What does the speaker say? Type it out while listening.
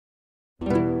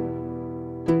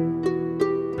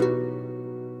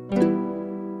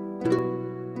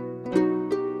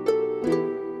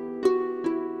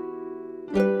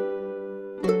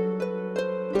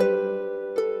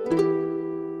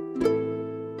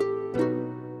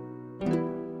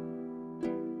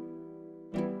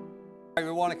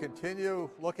continue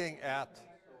looking at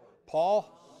Paul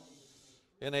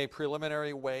in a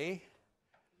preliminary way,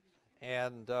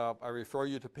 and I refer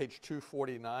you to page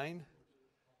 249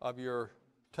 of your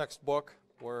textbook,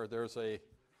 where there's a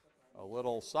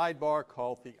little sidebar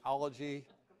called Theology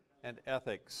and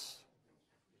Ethics.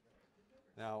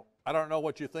 Now, I don't know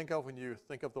what you think of when you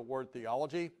think of the word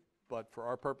theology, but for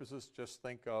our purposes, just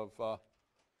think of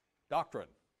doctrine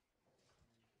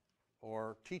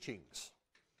or teachings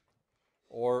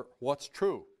or what's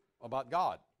true about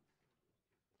God.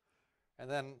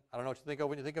 And then, I don't know what you think of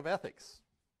when you think of ethics,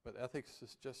 but ethics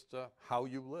is just how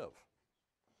you live.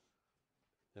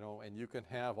 You know, and you can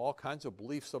have all kinds of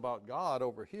beliefs about God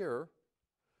over here,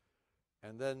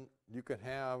 and then you can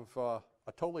have a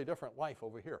totally different life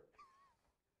over here.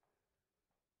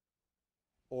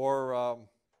 Or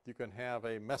you can have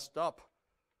a messed up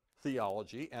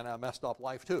theology and a messed up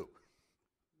life too.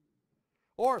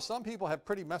 Or some people have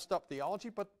pretty messed up theology,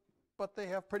 but they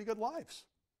have pretty good lives.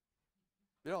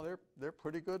 You know, they're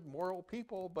pretty good moral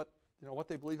people, but you know what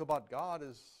they believe about God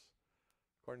is,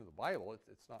 according to the Bible,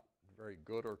 it's not very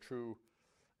good or true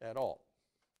at all.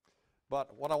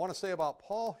 But what I want to say about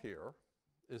Paul here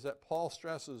is that Paul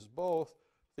stresses both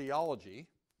theology,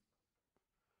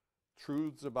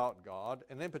 truths about God,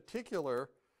 and in particular,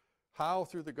 how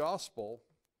through the gospel,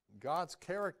 God's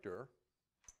character,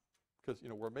 because, you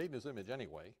know, we're made in his image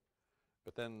anyway,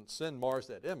 but then sin mars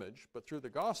that image, but through the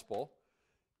gospel,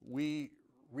 we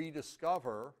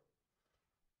rediscover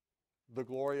the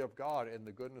glory of God and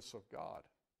the goodness of God.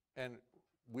 And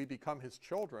we become his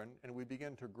children, and we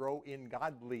begin to grow in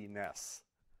godliness,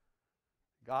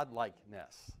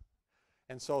 godlikeness.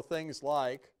 And so things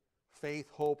like faith,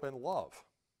 hope, and love.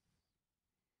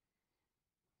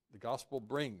 The gospel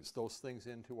brings those things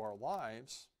into our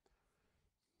lives.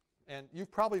 And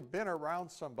you've probably been around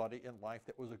somebody in life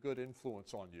that was a good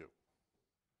influence on you.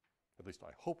 At least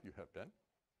I hope you have been.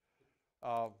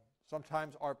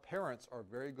 Sometimes our parents are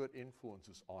very good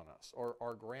influences on us, or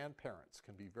our grandparents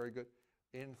can be very good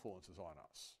influences on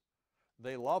us.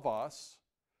 They love us,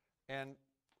 and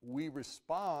we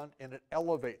respond, and it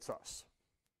elevates us.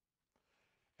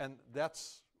 And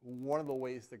that's one of the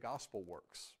ways the gospel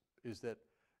works, is that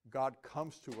God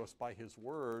comes to us by his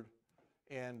word,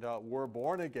 and we're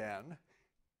born again,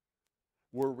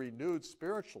 we're renewed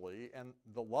spiritually, and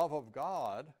the love of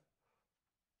God,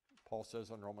 Paul says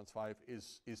in Romans 5,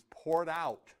 is poured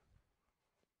out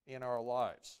in our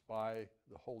lives by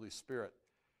the Holy Spirit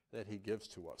that he gives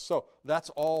to us. So that's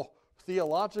all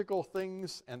theological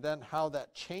things, and then how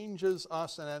that changes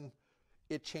us, and then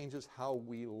it changes how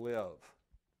we live.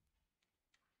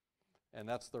 And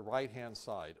that's the right-hand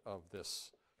side of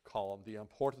this column, the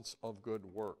importance of good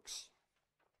works.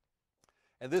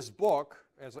 And this book,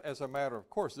 as a matter of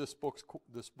course, this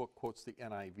book quotes the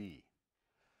NIV.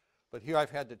 But here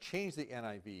I've had to change the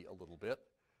NIV a little bit,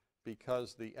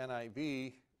 because the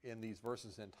NIV in these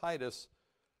verses in Titus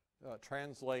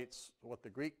translates what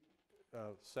the Greek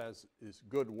says is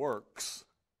good works,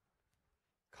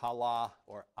 kala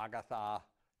or agatha,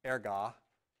 erga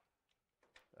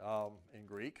in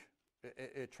Greek.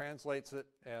 It translates it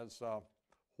as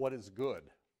what is good,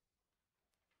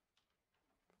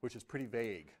 which is pretty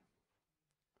vague.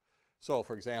 So,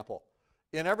 for example,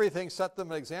 in everything set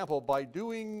them an example by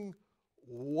doing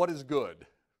what is good.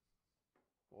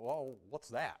 Well, what's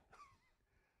that?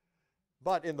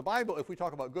 But in the Bible, if we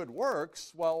talk about good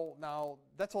works, well, now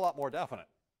that's a lot more definite,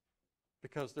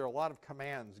 because there are a lot of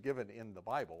commands given in the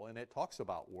Bible, and it talks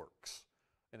about works.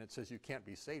 And it says you can't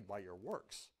be saved by your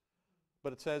works.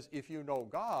 But it says if you know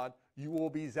God, you will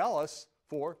be zealous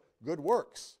for good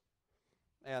works.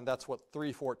 And that's what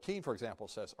 3:14, for example,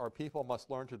 says. Our people must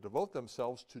learn to devote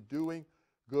themselves to doing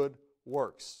good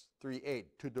works.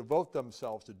 3:8, to devote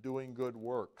themselves to doing good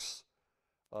works.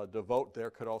 Devote there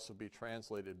could also be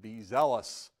translated be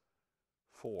zealous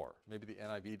for. Maybe the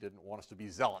NIV didn't want us to be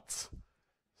zealots.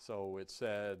 So it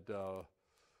said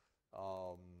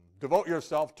devote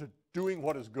yourself to doing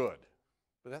what is good.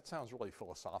 But that sounds really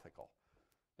philosophical.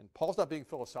 And Paul's not being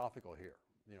philosophical here.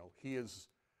 You know, he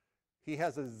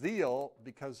has a zeal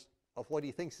because of what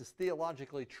he thinks is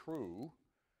theologically true.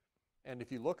 And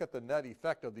if you look at the net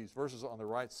effect of these verses on the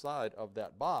right side of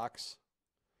that box,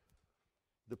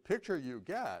 the picture you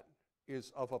get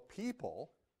is of a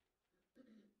people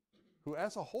who,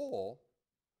 as a whole,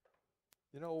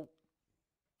 you know,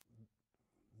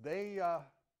 they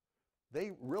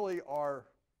really are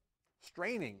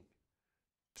straining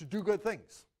to do good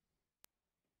things.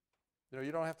 You know,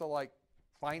 you don't have to like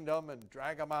find them and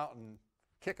drag them out and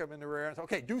kick them in the rear and say,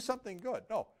 okay, do something good.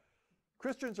 No.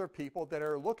 Christians are people that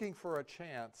are looking for a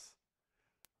chance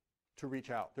to reach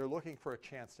out. They're looking for a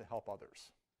chance to help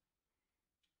others.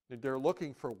 They're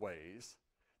looking for ways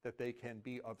that they can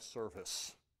be of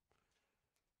service.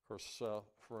 Of course,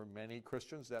 for many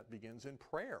Christians, that begins in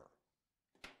prayer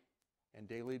and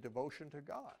daily devotion to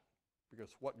God.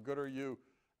 Because what good are you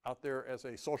out there as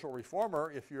a social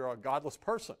reformer if you're a godless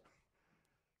person?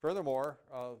 Furthermore,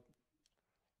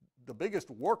 the biggest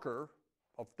worker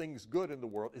of things good in the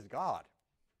world is God.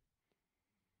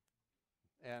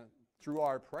 And through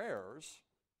our prayers,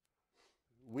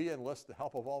 we enlist the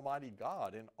help of Almighty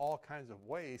God in all kinds of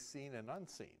ways, seen and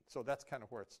unseen. So that's kind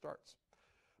of where it starts.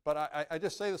 But I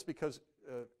just say this because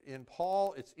in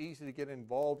Paul, it's easy to get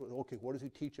involved with, okay, what does he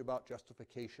teach about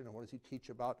justification? And what does he teach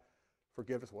about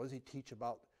forgiveness? What does he teach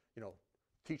about,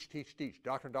 teach,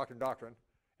 doctrine, doctrine, doctrine?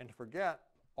 And to forget,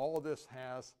 all of this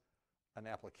has an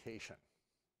application.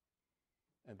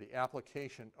 And the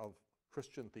application of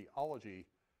Christian theology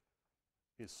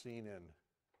is seen in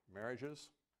marriages.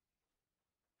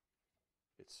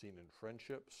 It's seen in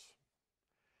friendships.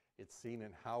 It's seen in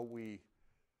how we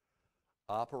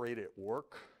operate at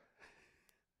work.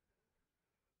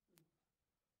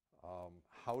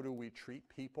 How do we treat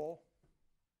people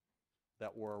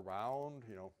that we're around,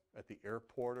 at the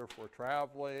airport or if we're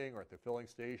traveling, or at the filling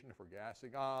station if we're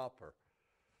gassing up, or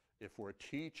if we're a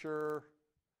teacher.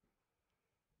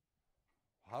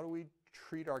 How do we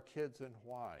treat our kids and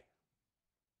why?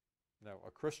 Now,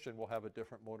 a Christian will have a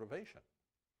different motivation.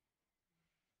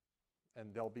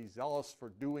 And they'll be zealous for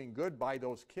doing good by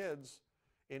those kids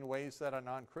in ways that a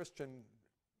non-Christian,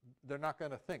 they're not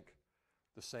going to think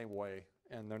the same way,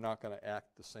 and they're not going to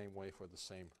act the same way for the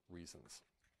same reasons.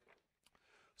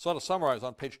 So to summarize,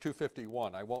 on page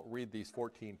 251, I won't read these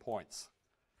 14 points,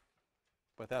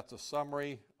 but that's a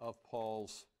summary of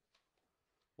Paul's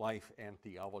life and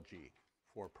theology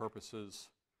for purposes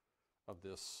of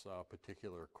this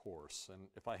particular course. And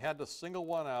if I had to single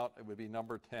one out, it would be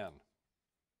number 10.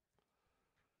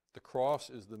 The cross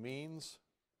is the means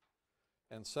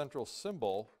and central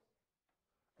symbol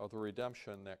of the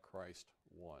redemption that Christ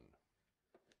won.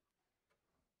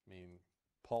 I mean,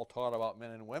 Paul taught about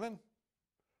men and women.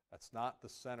 That's not the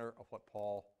center of what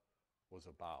Paul was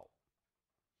about.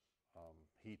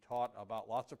 He taught about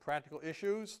lots of practical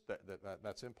issues.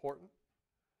 That's important.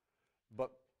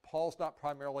 But Paul's not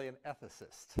primarily an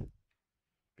ethicist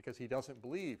because he doesn't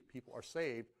believe people are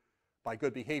saved by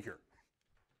good behavior.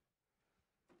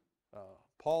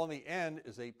 Paul, in the end,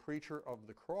 is a preacher of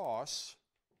the cross,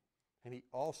 and he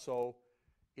also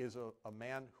is a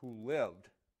man who lived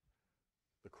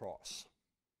the cross.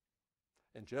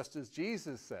 And just as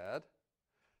Jesus said,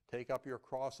 take up your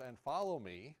cross and follow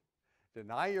me,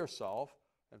 deny yourself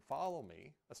and follow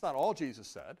me. That's not all Jesus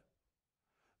said,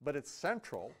 but it's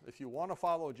central. If you want to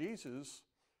follow Jesus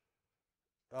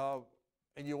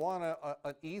and you want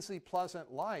an easy,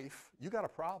 pleasant life, you got a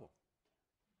problem.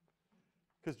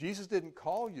 Because Jesus didn't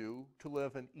call you to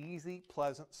live an easy,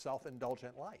 pleasant,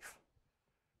 self-indulgent life.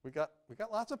 We got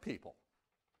lots of people.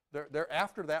 They're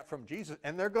after that from Jesus,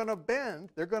 and they're going to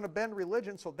bend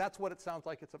religion, so that's what it sounds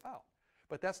like it's about.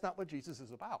 But that's not what Jesus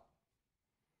is about.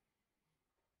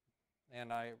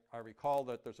 And I recall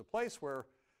that there's a place where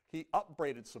he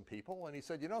upbraided some people, and he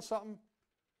said, you know something?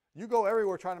 You go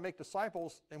everywhere trying to make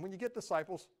disciples, and when you get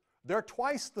disciples, they're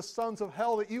twice the sons of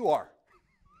hell that you are.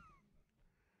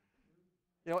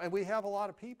 And we have a lot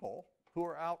of people who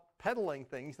are out peddling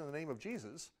things in the name of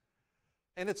Jesus,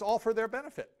 and it's all for their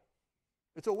benefit.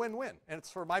 It's a win-win, and it's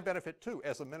for my benefit too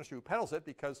as a minister who peddles it,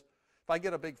 because if I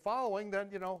get a big following, then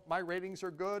my ratings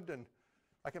are good, and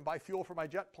I can buy fuel for my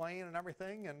jet plane and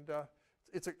everything, and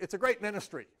it's a great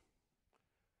ministry.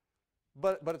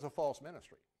 But it's a false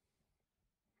ministry.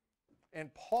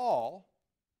 And Paul,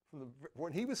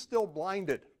 when he was still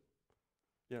blinded,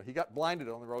 he got blinded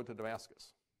on the road to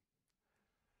Damascus.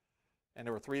 And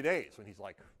there were 3 days when he's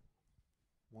like,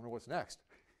 wonder what's next.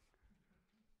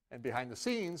 And behind the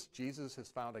scenes, Jesus has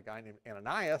found a guy named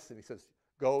Ananias, and he says,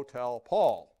 go tell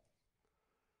Paul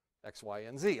X, Y,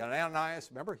 and Z. And Ananias,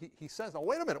 remember, he says, oh,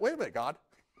 wait a minute, God.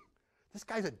 This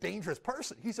guy's a dangerous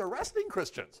person. He's arresting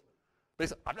Christians. But he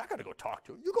said, I'm not going to go talk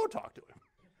to him. You go talk to him.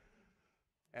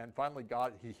 And finally,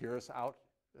 God, he hears out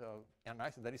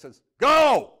Ananias, and then he says,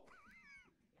 go!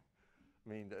 I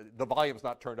mean, the volume's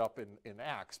not turned up in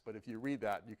Acts, but if you read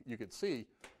that, you can see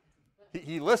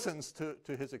he listens to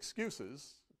his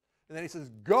excuses, and then he says,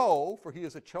 go, for he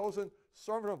is a chosen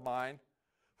servant of mine,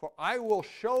 for I will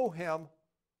show him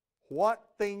what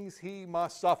things he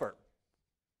must suffer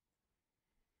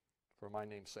for my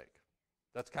name's sake.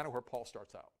 That's kind of where Paul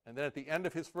starts out. And then at the end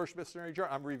of his first missionary journey,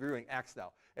 I'm reviewing Acts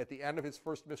now. At the end of his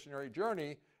first missionary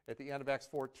journey, at the end of Acts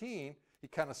 14, he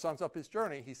kind of sums up his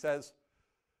journey. He says,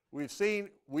 we've seen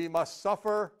we must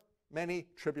suffer many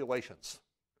tribulations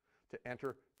to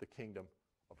enter the kingdom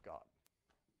of God.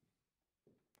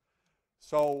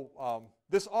 So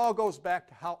this all goes back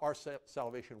to how our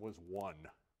salvation was won.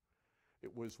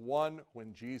 It was won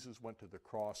when Jesus went to the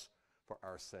cross for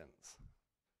our sins.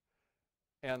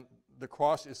 And the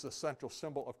cross is the central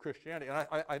symbol of Christianity. And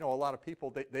I know a lot of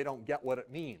people, they don't get what it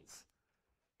means.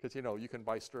 Because, you know, you can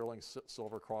buy sterling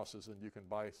silver crosses, and you can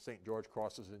buy St. George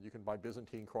crosses, and you can buy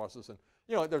Byzantine crosses. And,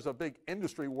 you know, there's a big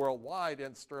industry worldwide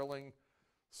in sterling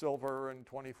silver and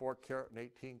 24 karat and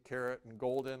 18 karat and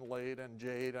gold inlaid and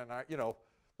jade. And, you know,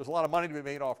 there's a lot of money to be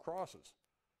made off crosses.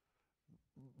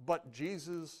 But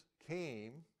Jesus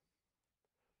came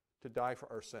to die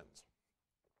for our sins.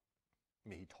 I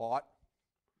mean, he taught.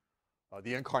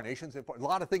 The incarnation's important. A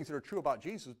lot of things that are true about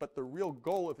Jesus, but the real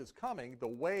goal of his coming, the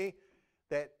way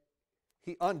that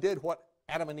he undid what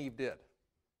Adam and Eve did,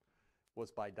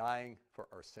 was by dying for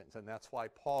our sins. And that's why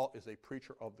Paul is a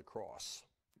preacher of the cross.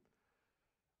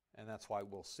 And that's why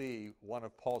we'll see one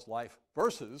of Paul's life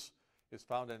verses is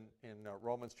found in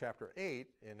Romans chapter 8,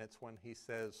 and it's when he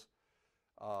says,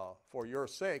 for your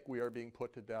sake we are being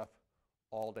put to death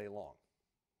all day long.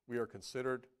 We are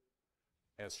considered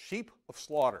as sheep of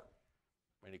slaughter.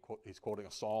 And he's quoting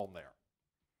a psalm there.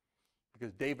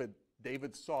 Because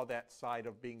David saw that side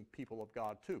of being people of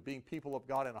God too. Being people of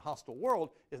God in a hostile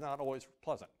world is not always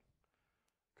pleasant.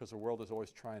 Because the world is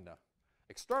always trying to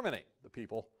exterminate the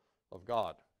people of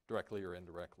God, directly or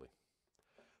indirectly.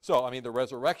 So, I mean, the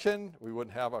resurrection, we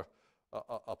wouldn't have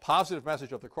a positive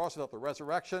message of the cross without the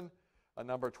resurrection.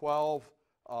 Number 12,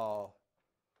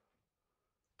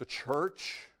 the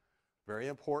church, very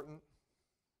important.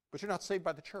 But you're not saved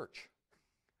by the church.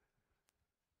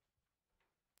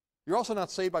 You're also not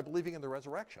saved by believing in the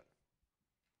resurrection.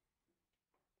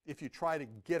 If you try to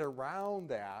get around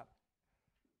that,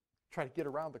 try to get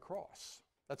around the cross.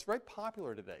 That's very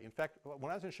popular today. In fact,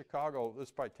 when I was in Chicago, this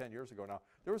is probably 10 years ago now,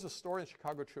 there was a story in the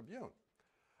Chicago Tribune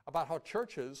about how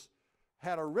churches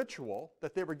had a ritual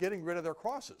that they were getting rid of their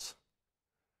crosses.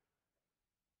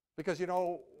 Because, you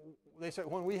know, they said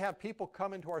when we have people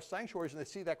come into our sanctuaries and they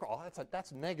see that cross, oh,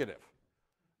 that's negative.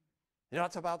 You know,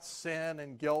 it's about sin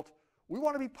and guilt. We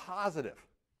want to be positive.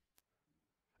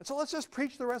 And so let's just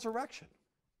preach the resurrection.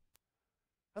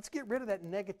 Let's get rid of that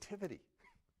negativity.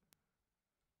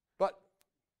 But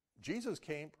Jesus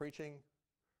came preaching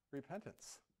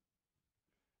repentance.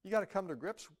 You got to come to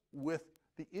grips with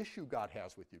the issue God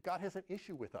has with you. God has an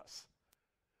issue with us.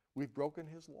 We've broken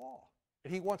his law.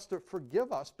 And he wants to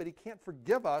forgive us, but he can't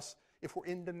forgive us if we're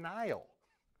in denial.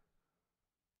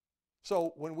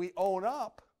 So when we own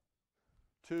up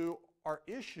to our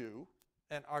issue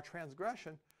and our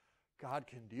transgression, God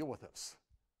can deal with us.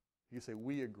 You say,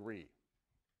 we agree.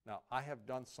 Now, I have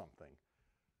done something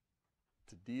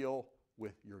to deal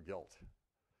with your guilt,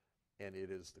 and it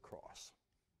is the cross.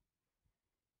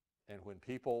 And when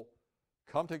people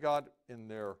come to God in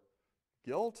their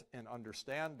guilt and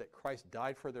understand that Christ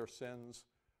died for their sins,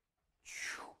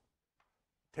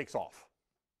 takes off.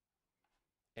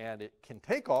 And it can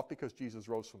take off because Jesus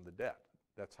rose from the dead.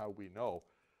 That's how we know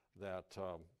that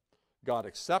God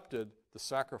accepted the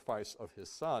sacrifice of his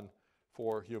Son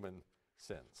for human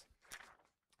sins.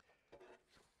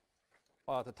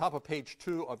 At the top of page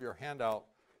 2 of your handout,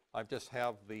 I just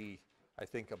have I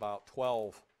think about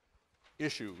 12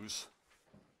 issues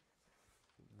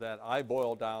that I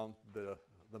boil down the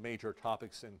major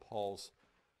topics in Paul's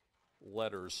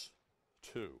letters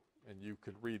to. And you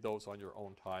could read those on your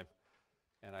own time,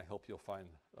 and I hope you'll find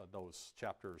those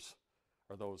chapters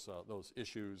or those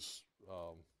issues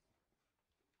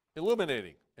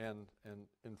illuminating and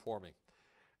informing.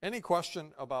 Any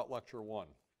question about Lecture 1,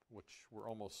 which we're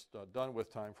almost done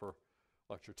with, time for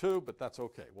Lecture 2, but that's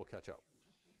okay. We'll catch up.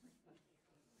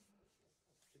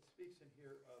 It speaks in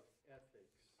here of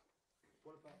ethics.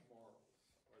 What about morals?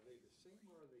 Are they the same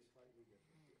or are they slightly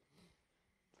different?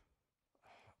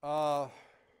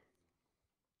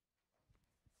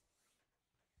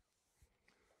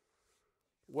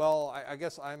 Well, I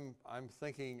guess I'm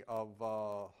thinking of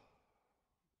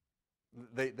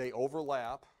they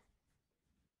overlap,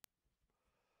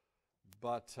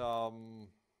 but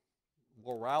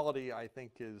morality I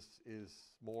think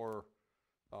is more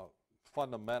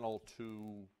fundamental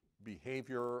to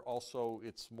behavior. Also,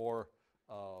 it's more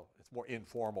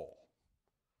informal,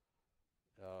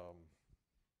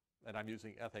 and I'm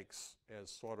using ethics as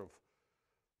sort of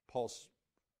Paul's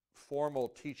formal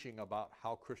teaching about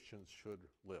how Christians should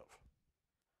live.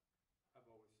 How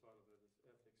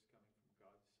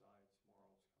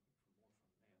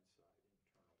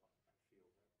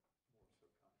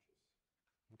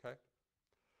Okay?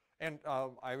 And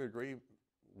I would agree,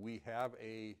 we have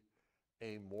a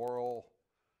moral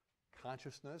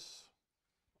consciousness.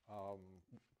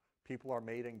 People are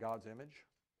made in God's image.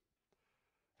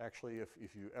 Actually,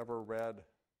 if you ever read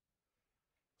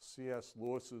C.S.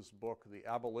 Lewis's book, The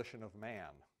Abolition of Man,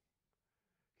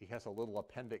 he has a little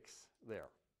appendix there.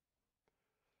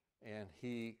 And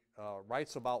he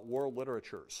writes about world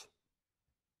literatures.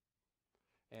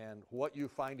 And what you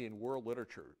find in world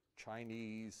literature,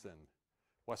 Chinese and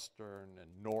Western and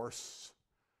Norse,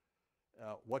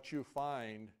 what you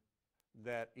find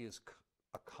that is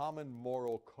a common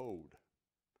moral code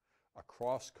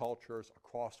across cultures,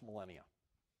 across millennia.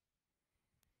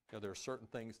 You know, there are certain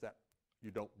things that you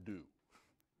don't do.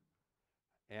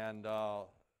 And,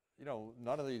 you know,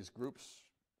 none of these groups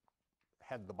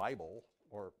had the Bible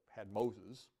or had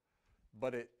Moses,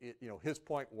 but you know, his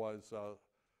point was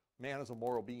man is a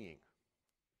moral being.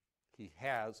 He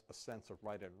has a sense of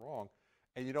right and wrong,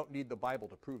 and you don't need the Bible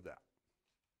to prove that.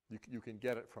 You can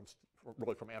get it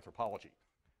really from anthropology.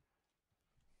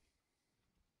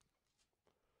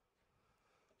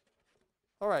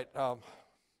 All right,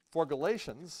 for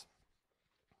Galatians,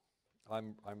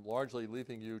 I'm largely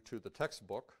leaving you to the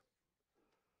textbook.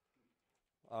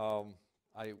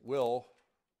 I will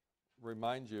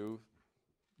remind you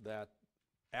that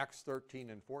Acts 13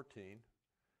 and 14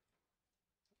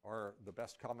 are the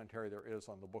best commentary there is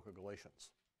on the book of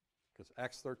Galatians. Because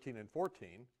Acts 13 and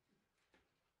 14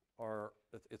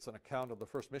 it's an account of the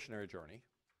first missionary journey.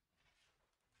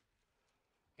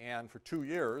 And for 2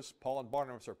 years, Paul and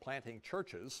Barnabas are planting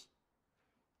churches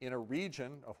in a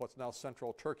region of what's now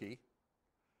central Turkey.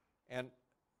 And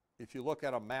if you look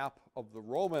at a map of the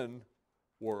Roman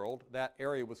world, that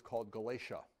area was called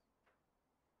Galatia.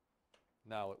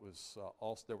 Now, it was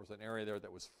also, there was an area there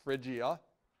that was Phrygia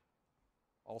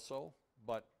also,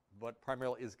 but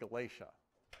primarily is Galatia.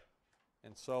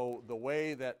 And so the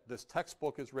way that this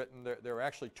textbook is written, there are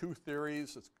actually two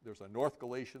theories. There's a North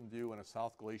Galatian view and a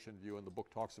South Galatian view, and the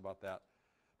book talks about that.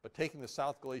 But taking the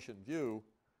South Galatian view,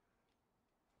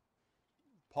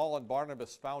 Paul and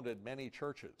Barnabas founded many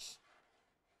churches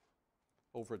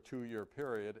over a 2-year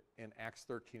period in Acts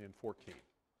 13 and 14.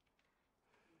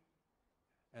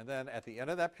 And then at the end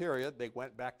of that period, they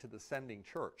went back to the sending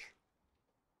church,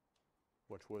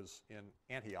 which was in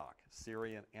Antioch,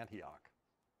 Syrian Antioch.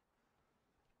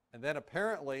 And then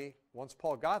apparently, once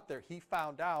Paul got there, he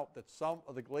found out that some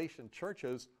of the Galatian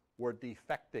churches were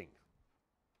defecting.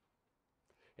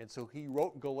 And so he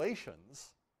wrote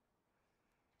Galatians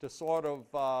to sort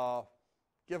of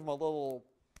give them a little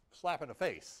slap in the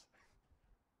face.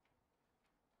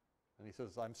 And he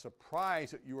says, I'm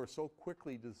surprised that you are so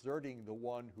quickly deserting the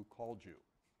one who called you.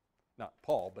 Not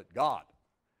Paul, but God.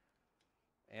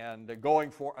 And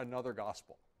going for another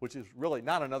gospel, which is really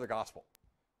not another gospel.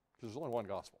 There's only one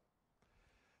gospel.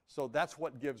 So that's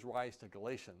what gives rise to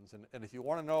Galatians. And if you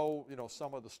want to know,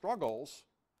 some of the struggles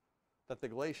that the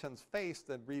Galatians faced,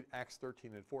 then read Acts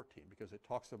 13 and 14, because it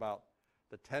talks about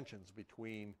the tensions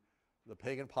between the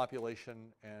pagan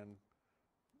population and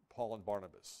Paul and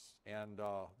Barnabas. And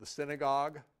the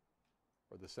synagogue,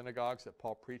 or the synagogues that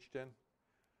Paul preached in.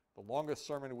 The longest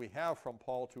sermon we have from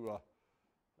Paul to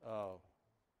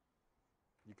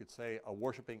you could say a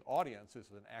worshiping audience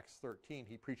is in Acts 13.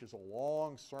 He preaches a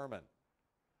long sermon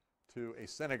to a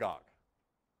synagogue.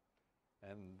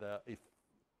 And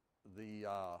the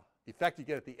effect you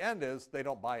get at the end is they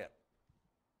don't buy it.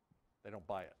 They don't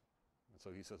buy it. And so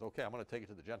he says, okay, I'm going to take it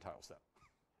to the Gentiles then.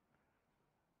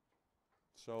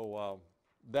 So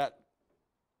that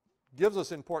gives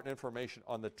us important information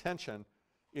on the tension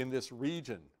in this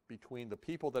region between the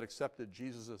people that accepted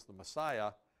Jesus as the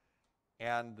Messiah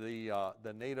and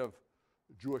the native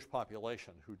Jewish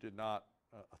population who did not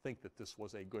think that this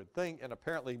was a good thing, and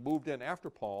apparently moved in after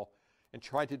Paul and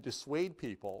tried to dissuade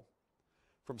people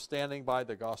from standing by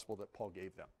the gospel that Paul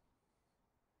gave them.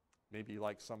 Maybe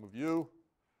like some of you,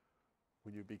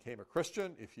 when you became a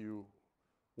Christian, if you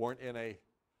weren't in a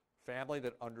family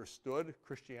that understood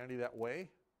Christianity that way,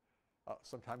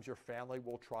 sometimes your family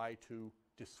will try to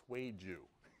dissuade you,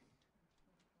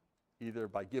 either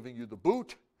by giving you the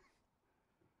boot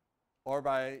or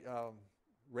by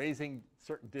raising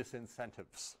certain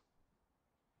disincentives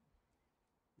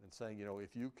and saying,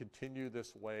 if you continue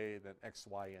this way, then X,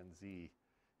 Y, and Z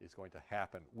is going to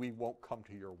happen. We won't come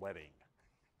to your wedding,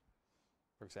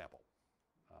 for example.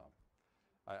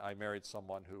 I married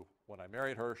someone who, when I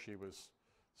married her, she was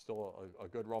still a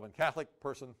good Roman Catholic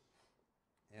person,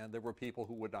 and there were people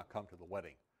who would not come to the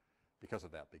wedding because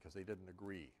of that, because they didn't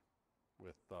agree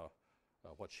with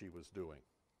what she was doing.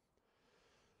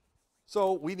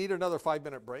 So we need another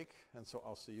 5-minute break, and so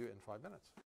I'll see you in 5 minutes.